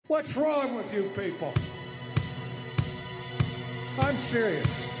What's wrong with you people? I'm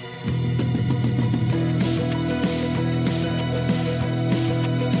serious.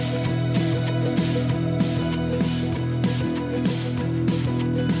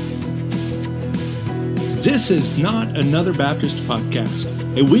 This is Not Another Baptist Podcast,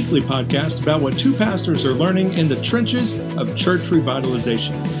 a weekly podcast about what two pastors are learning in the trenches of church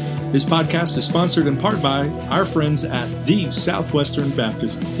revitalization. This podcast is sponsored in part by our friends at the Southwestern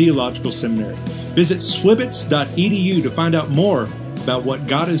Baptist Theological Seminary. Visit swibbits.edu to find out more about what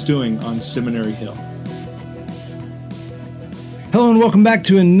God is doing on Seminary Hill. Hello and welcome back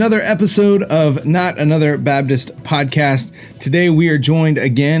to another episode of Not Another Baptist Podcast. Today we are joined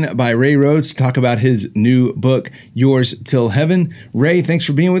again by Ray Rhodes to talk about his new book, Yours Till Heaven. Ray, thanks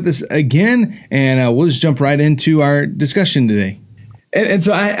for being with us again, and we'll just jump right into our discussion today. And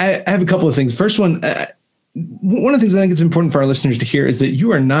so I have a couple of things. First one of the things I think it's important for our listeners to hear is that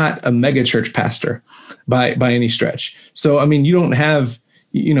you are not a mega church pastor by any stretch. So, I mean, you don't have,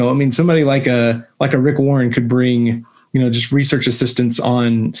 somebody like a Rick Warren could bring, just research assistants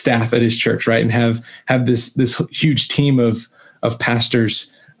on staff at his church, right? And have this huge team of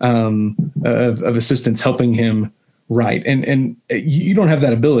pastors, of assistants helping him write. And you don't have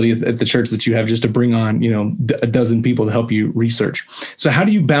that ability at the church that you have just to bring on, a dozen people to help you research. So how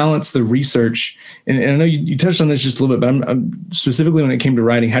do you balance the research? And I know you touched on this just a little bit, but I'm specifically when it came to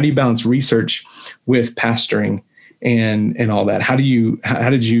writing, how do you balance research with pastoring and all that? How did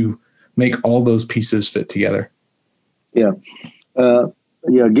you make all those pieces fit together? Yeah.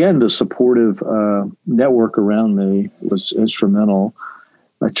 Again, the supportive network around me was instrumental.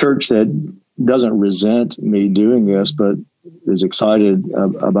 A church that doesn't resent me doing this, but is excited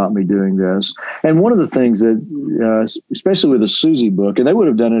about me doing this. And one of the things that, especially with the Susie book, and they would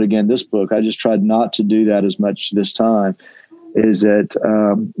have done it again, this book, I just tried not to do that as much this time, is that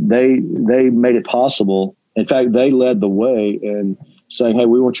they made it possible. In fact, they led the way in saying, hey,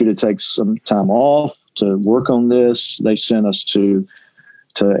 we want you to take some time off to work on this. They sent us to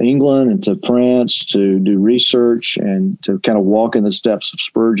England and to France to do research and to kind of walk in the steps of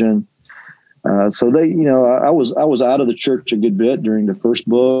Spurgeon. So they, I was out of the church a good bit during the first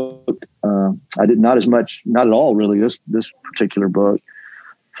book. I did not at all really this particular book,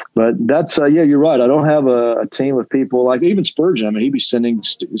 but that's you're right. I don't have a team of people like even Spurgeon. I mean, he'd be sending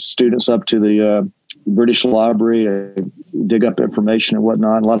students up to the British Library to dig up information and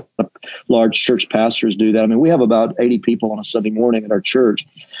whatnot. A lot of large church pastors do that. I mean, we have about 80 people on a Sunday morning at our church.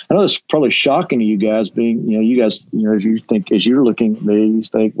 I know that's probably shocking to you guys being, as you're looking at me, you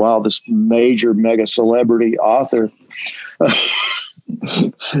think, wow, this major mega celebrity author.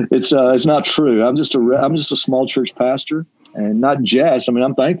 It's not true. I'm just a small church pastor and not just,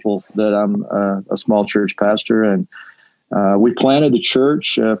 I'm thankful that I'm a small church pastor, and we planted the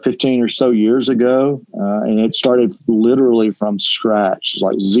church 15 or so years ago, and it started literally from scratch,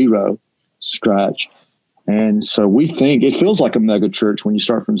 like zero scratch. And so we think it feels like a mega church when you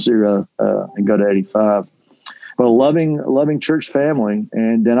start from zero and go to 85. But a loving church family.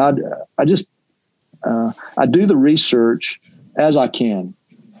 And then I do the research as I can.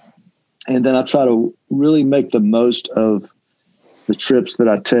 And then I try to really make the most of the trips that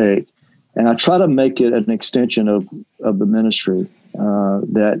I take. And I try to make it an extension of the ministry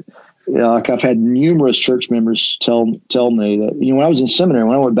like I've had numerous church members tell me that, when I was in seminary,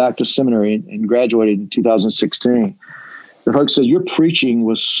 when I went back to seminary and graduated in 2016, the folks said, your preaching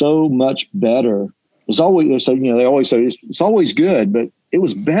was so much better. It's always, they always say it's always good, but it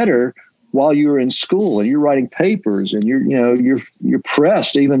was better while you were in school and you're writing papers and you're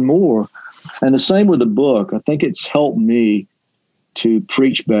pressed even more. And the same with the book. I think it's helped me to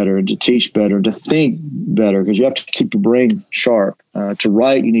preach better and to teach better and to think better, because you have to keep your brain sharp. To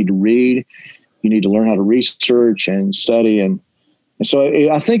write, you need to read, you need to learn how to research and study. And so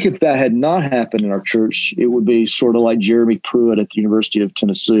I think if that had not happened in our church, it would be sort of like Jeremy Pruitt at the University of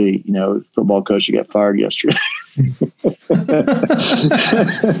Tennessee, football coach who got fired yesterday.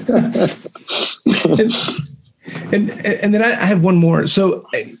 And then I have one more. So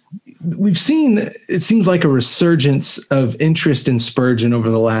we've seen, it seems like a resurgence of interest in Spurgeon over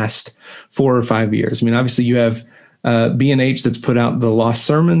the last 4 or 5 years. Obviously you have B&H that's put out the Lost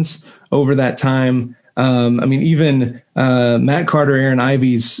Sermons over that time. Even Matt Carter, Aaron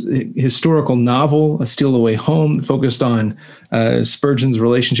Ivey's historical novel, A Steal Away Home, focused on Spurgeon's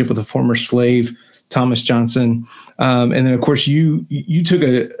relationship with a former slave, Thomas Johnson. And then, of course, you took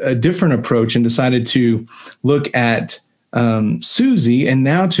a different approach and decided to look at Susie, and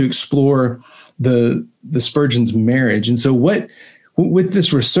now to explore the Spurgeon's marriage. And so with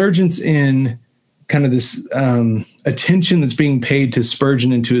this resurgence in kind of this attention that's being paid to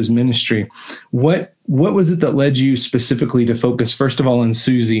Spurgeon and to his ministry. What was it that led you specifically to focus, first of all, on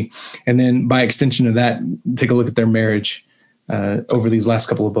Susie, and then by extension of that, take a look at their marriage over these last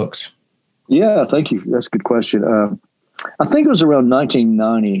couple of books? Yeah, thank you. That's a good question. I think it was around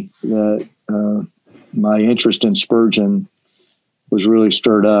 1990 that my interest in Spurgeon was really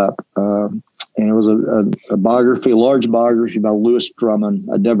stirred up. And it was a biography, a large biography by Lewis Drummond.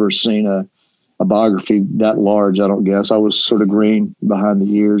 I'd never seen a biography that large, I don't guess. I was sort of green behind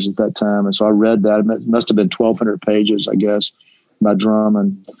the ears at that time. And so I read that. It must have been 1,200 pages, I guess, by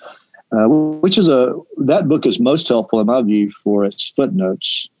Drummond, that book is most helpful in my view for its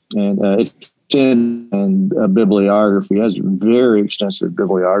footnotes. And it's in a bibliography. It has very extensive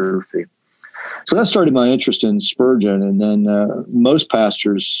bibliography. So that started my interest in Spurgeon. And then most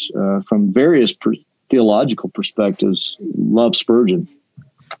pastors from various theological perspectives love Spurgeon.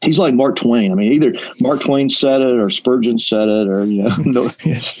 He's like Mark Twain. I mean, either Mark Twain said it or Spurgeon said it, or,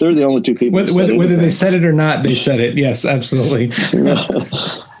 yes. They're the only two people. Whether they said it or not, they said it. Yes, absolutely.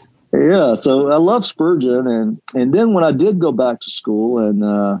 Yeah. So I love Spurgeon. And then when I did go back to school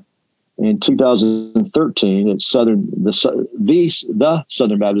and in 2013 at the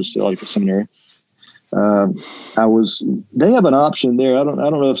Southern Baptist Theological Seminary, they have an option there. I don't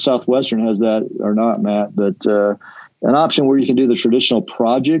know if Southwestern has that or not, Matt, but an option where you can do the traditional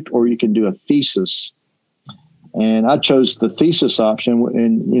project or you can do a thesis. And I chose the thesis option,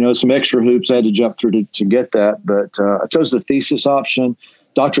 and some extra hoops I had to jump through to get that. But I chose the thesis option.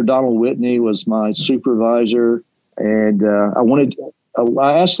 Dr. Donald Whitney was my supervisor, and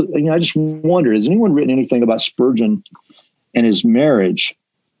I asked, I just wondered, has anyone written anything about Spurgeon and his marriage?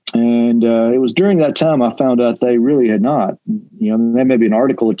 And it was during that time I found out they really had not. There may be an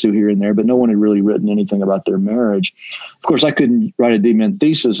article or two here and there, but no one had really written anything about their marriage. Of course, I couldn't write a D-Min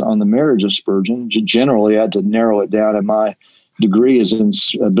thesis on the marriage of Spurgeon. Generally, I had to narrow it down, and my degree is in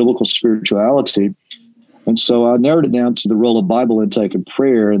biblical spirituality. And so I narrowed it down to the role of Bible intake and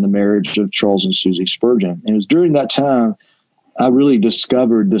prayer in the marriage of Charles and Susie Spurgeon. And it was during that time I really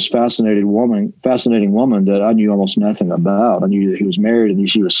discovered this fascinating woman that I knew almost nothing about. I knew that he was married. I knew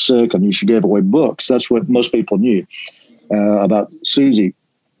she was sick. I knew she gave away books. That's what most people knew about Susie.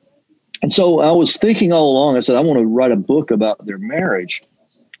 And so I was thinking all along, I said, I want to write a book about their marriage.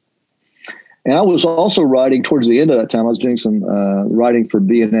 And I was also writing towards the end of that time. I was doing some writing for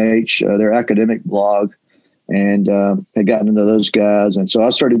B&H, their academic blog, and had gotten to know those guys. And so I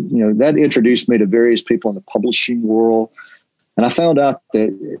started, that introduced me to various people in the publishing world. And I found out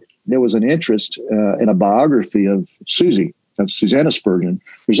that there was an interest in a biography of Susanna Spurgeon.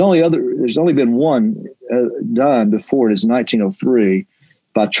 There's only been one done before. It is 1903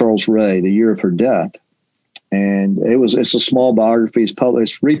 by Charles Ray, the year of her death. And it's a small biography.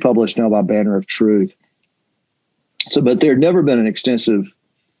 It's republished now by Banner of Truth. So, but there had never been an extensive,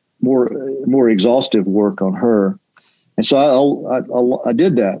 more exhaustive work on her. And so I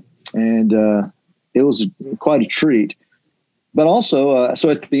did that, and it was quite a treat. But also, so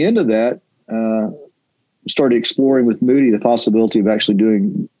at the end of that, started exploring with Moody the possibility of actually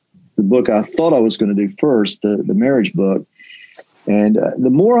doing the book I thought I was going to do first, the marriage book. And the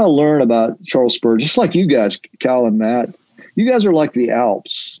more I learn about Charles Spurgeon, just like you guys, Kyle and Matt, you guys are like the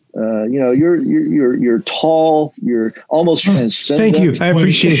Alps. You're tall. You're almost transcendent. Thank you. I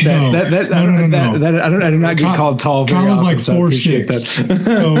appreciate that. No. I do not get called tall. Kyle is like 4'6".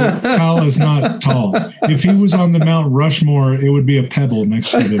 So Kyle is not tall. If he was on the Mount Rushmore, it would be a pebble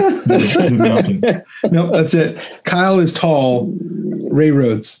next to the mountain. Nope, that's it. Kyle is tall. Ray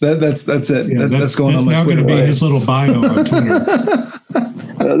Rhodes. That's it. Yeah, that's going on my now Twitter. Going to be his little bio on Twitter.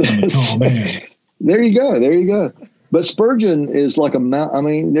 I'm a tall man. There you go. But Spurgeon is like a mountain. I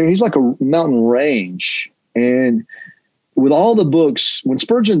mean, he's like a mountain range. And with all the books, when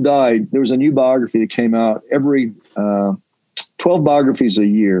Spurgeon died, there was a new biography that came out every 12 biographies a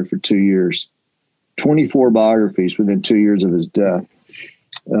year for 2 years, 24 biographies within 2 years of his death.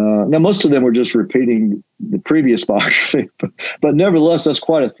 Now, most of them were just repeating the previous biography, but nevertheless, that's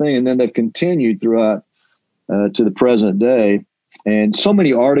quite a thing. And then they've continued throughout to the present day. And so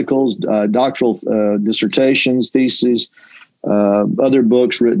many articles, doctoral dissertations, theses, other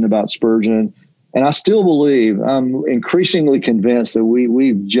books written about Spurgeon. And I still believe, I'm increasingly convinced that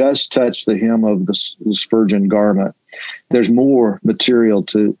we've just touched the hem of the Spurgeon garment. There's more material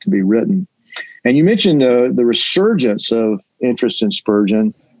to be written. And you mentioned the resurgence of interest in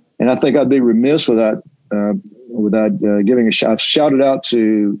Spurgeon. And I think I'd be remiss without giving a shout. I've shouted out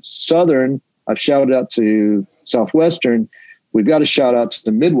to Southern. I've shouted out to Southwestern. We've got to shout out to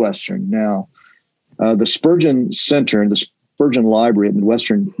the Midwestern now. The Spurgeon Center, the Spurgeon Library at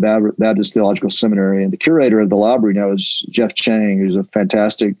Midwestern Baptist Theological Seminary. And the curator of the library now is Jeff Chang, who's a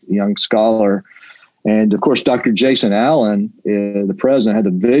fantastic young scholar. And, of course, Dr. Jason Allen, the president, had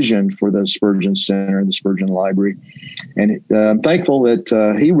the vision for the Spurgeon Center and the Spurgeon Library. And I'm thankful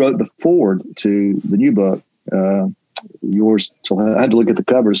that he wrote the foreword to the new book, Yours Till Heaven. I had to look at the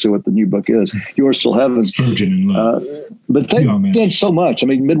cover to see what the new book is. Yours Till Heaven. Spurgeon in Love. But they did so much. I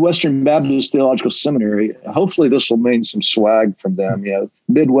mean, Midwestern Baptist Theological Seminary, hopefully this will mean some swag from them.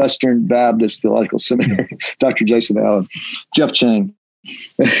 Midwestern Baptist Theological Seminary, Dr. Jason Allen, Jeff Chang.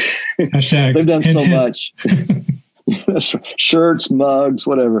 Hashtag. They've done so much. Shirts, mugs,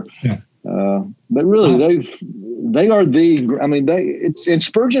 whatever. Yeah. But really, they are and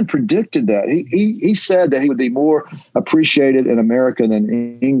Spurgeon predicted that. He said that he would be more appreciated in America than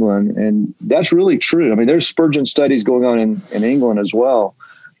in England. And that's really true. I mean, there's Spurgeon studies going on in England as well.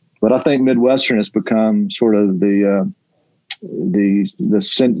 But I think Midwestern has become sort of the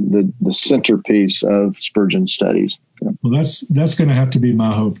centerpiece of Spurgeon studies. Well, that's going to have to be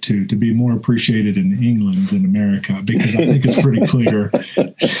my hope too, to be more appreciated in England than America, because I think it's pretty clear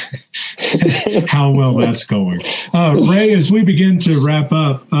how well that's going. Ray, as we begin to wrap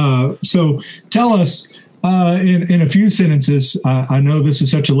up, so tell us in a few sentences. I know this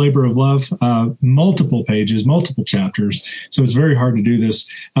is such a labor of love, multiple pages, multiple chapters, so it's very hard to do this.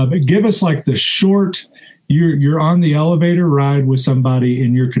 But give us like the short. You're on the elevator ride with somebody,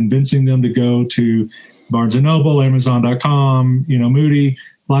 and you're convincing them to go to Barnes & Noble, Amazon.com, Moody,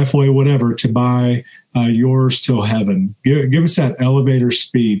 Lifeway, whatever, to buy Yours Till Heaven. Give us that elevator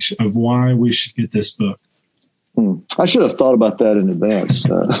speech of why we should get this book. I should have thought about that in advance.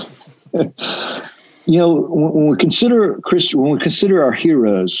 When we consider our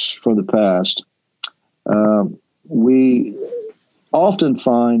heroes from the past, we often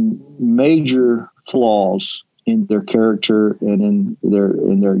find major flaws in their character and in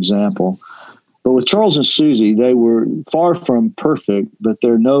their example. But with Charles and Susie, they were far from perfect, but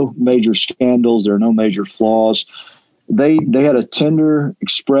there are no major scandals. There are no major flaws. They had a tender,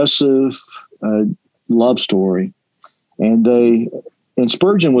 expressive love story, and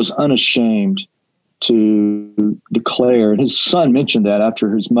Spurgeon was unashamed to declare, and his son mentioned that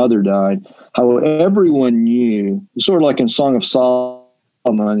after his mother died, how everyone knew, sort of like in Song of Solomon,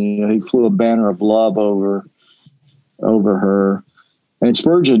 he flew a banner of love over her. And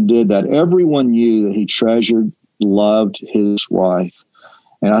Spurgeon did that. Everyone knew that he treasured, loved his wife.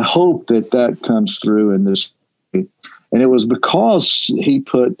 And I hope that comes through in this. And it was because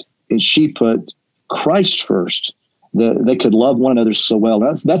she put Christ first that they could love one another so well.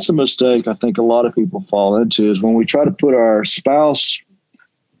 That's a mistake I think a lot of people fall into, is when we try to put our spouse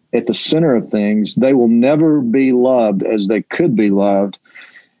at the center of things, they will never be loved as they could be loved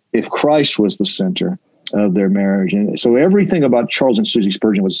if Christ was the center of their marriage. And so everything about Charles and Susie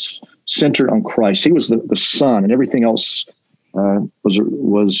Spurgeon was centered on Christ. He was the son, and everything else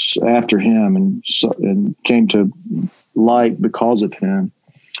was after him and came to light because of him.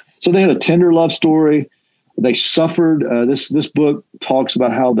 So they had a tender love story. They suffered. This book talks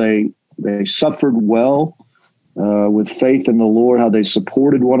about how they suffered well with faith in the Lord, how they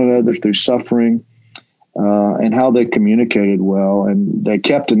supported one another through suffering, and how they communicated well, and they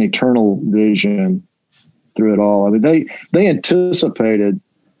kept an eternal vision through it all. I mean, they anticipated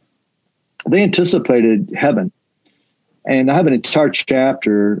heaven. And I have an entire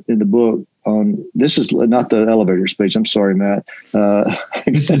chapter in the book on, this is not the elevator speech. I'm sorry, Matt.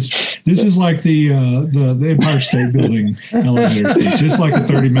 This is like the Empire State Building elevator speech. It's like a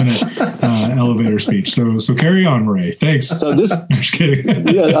 30-minute elevator speech. So carry on, Ray. Thanks. So this, I'm just kidding.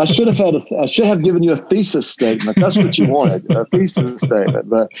 Yeah, I should have given you a thesis statement. That's what you wanted, a thesis statement,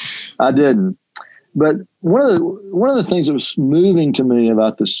 but I didn't. But one of the things that was moving to me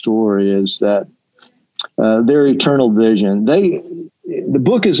about this story is that their eternal vision. The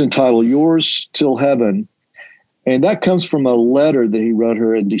book is entitled "Yours Till Heaven," and that comes from a letter that he wrote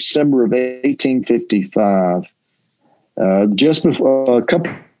her in December of 1855, just before a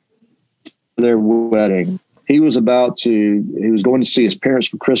couple of their wedding. He was going to see his parents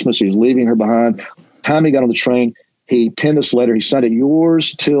for Christmas. He was leaving her behind. By the time he got on the train, he penned this letter. He signed it,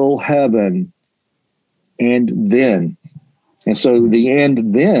 "Yours till heaven." And then, and so the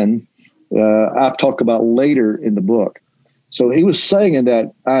 "and then" I've talked about later in the book. So he was saying in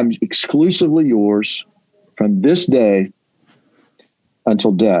that, I'm exclusively yours from this day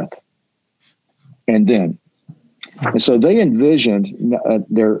until death. And then. And so they envisioned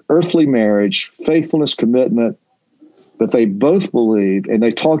their earthly marriage, faithfulness, commitment, but they both believed, and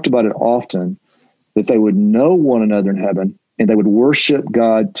they talked about it often, that they would know one another in heaven and they would worship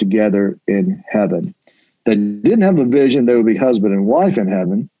God together in heaven. They didn't have a vision they would be husband and wife in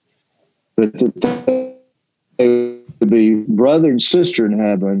heaven, but that they would be brother and sister in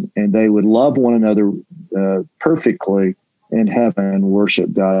heaven, and they would love one another perfectly in heaven and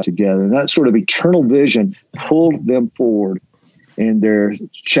worship God together. And that sort of eternal vision pulled them forward in their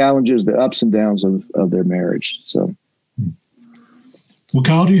challenges, the ups and downs of their marriage. So, well,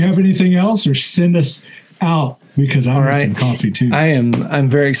 Kyle, do you have anything else, or send us out? Because I need some coffee too. I'm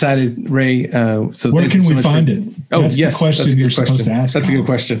very excited, Ray. So where can we find it? Oh, that's yes, the question you're supposed to ask. That's a good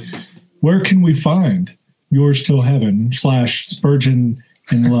question. Where can we find Yours Till Heaven / Spurgeon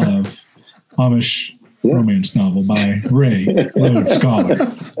in Love Amish romance novel by Ray Rhodes Scholar?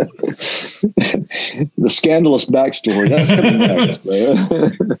 The scandalous backstory. That's coming next.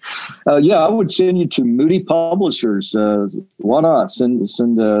 I would send you to Moody Publishers. Why not? Send. It's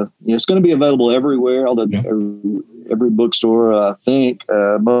going to be available everywhere. Every bookstore. I think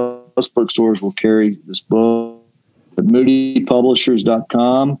most bookstores will carry this book. At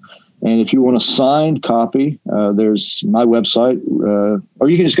moodypublishers.com. And if you want a signed copy, there's my website, or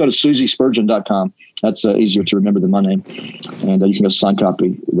you can just go to susiespurgeon.com. That's easier to remember than my name. And you can get a signed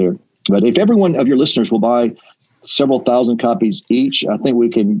copy there. But if every one of your listeners will buy several thousand copies each, I think we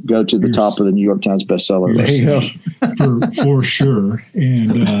can go to the top of the New York Times bestseller list. For sure.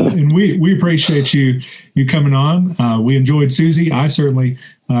 And we appreciate you coming on. We enjoyed Susie. I certainly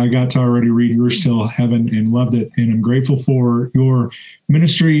got to already read Yours Till Heaven and loved it. And I'm grateful for your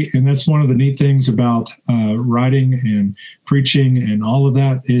ministry. And that's one of the neat things about writing and preaching and all of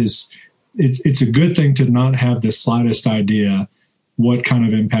that is it's a good thing to not have the slightest idea what kind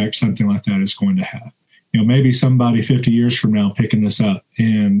of impact something like that is going to have. Maybe somebody 50 years from now picking this up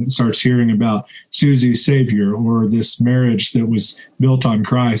and starts hearing about Susie's Savior or this marriage that was built on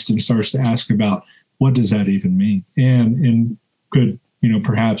Christ and starts to ask about what does that even mean, and could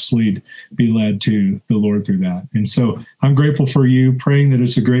perhaps be led to the Lord through that. And so I'm grateful for you, praying that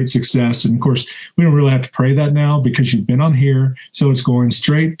it's a great success. And of course, we don't really have to pray that now because you've been on here. So it's going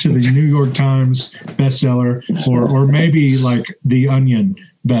straight to the New York Times bestseller, or maybe like The Onion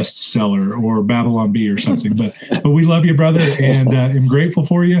bestseller or Babylon Bee or something. But we love you, brother, and I'm grateful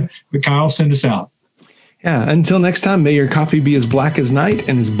for you. But Kyle, send us out. Yeah. Until next time, may your coffee be as black as night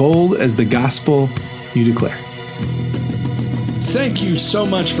and as bold as the gospel you declare. Thank you so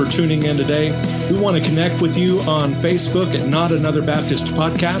much for tuning in today. We want to connect with you on Facebook at Not Another Baptist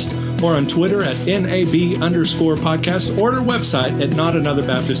Podcast, or on Twitter at NAB_podcast, or our website at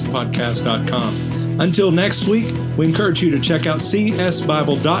notanotherbaptistpodcast.com. Until next week, we encourage you to check out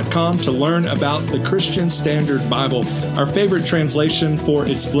csbible.com to learn about the Christian Standard Bible, our favorite translation for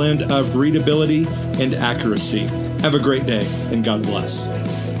its blend of readability and accuracy. Have a great day, and God bless.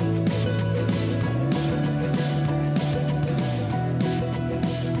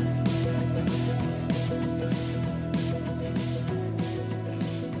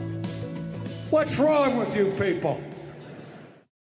 What's wrong with you people?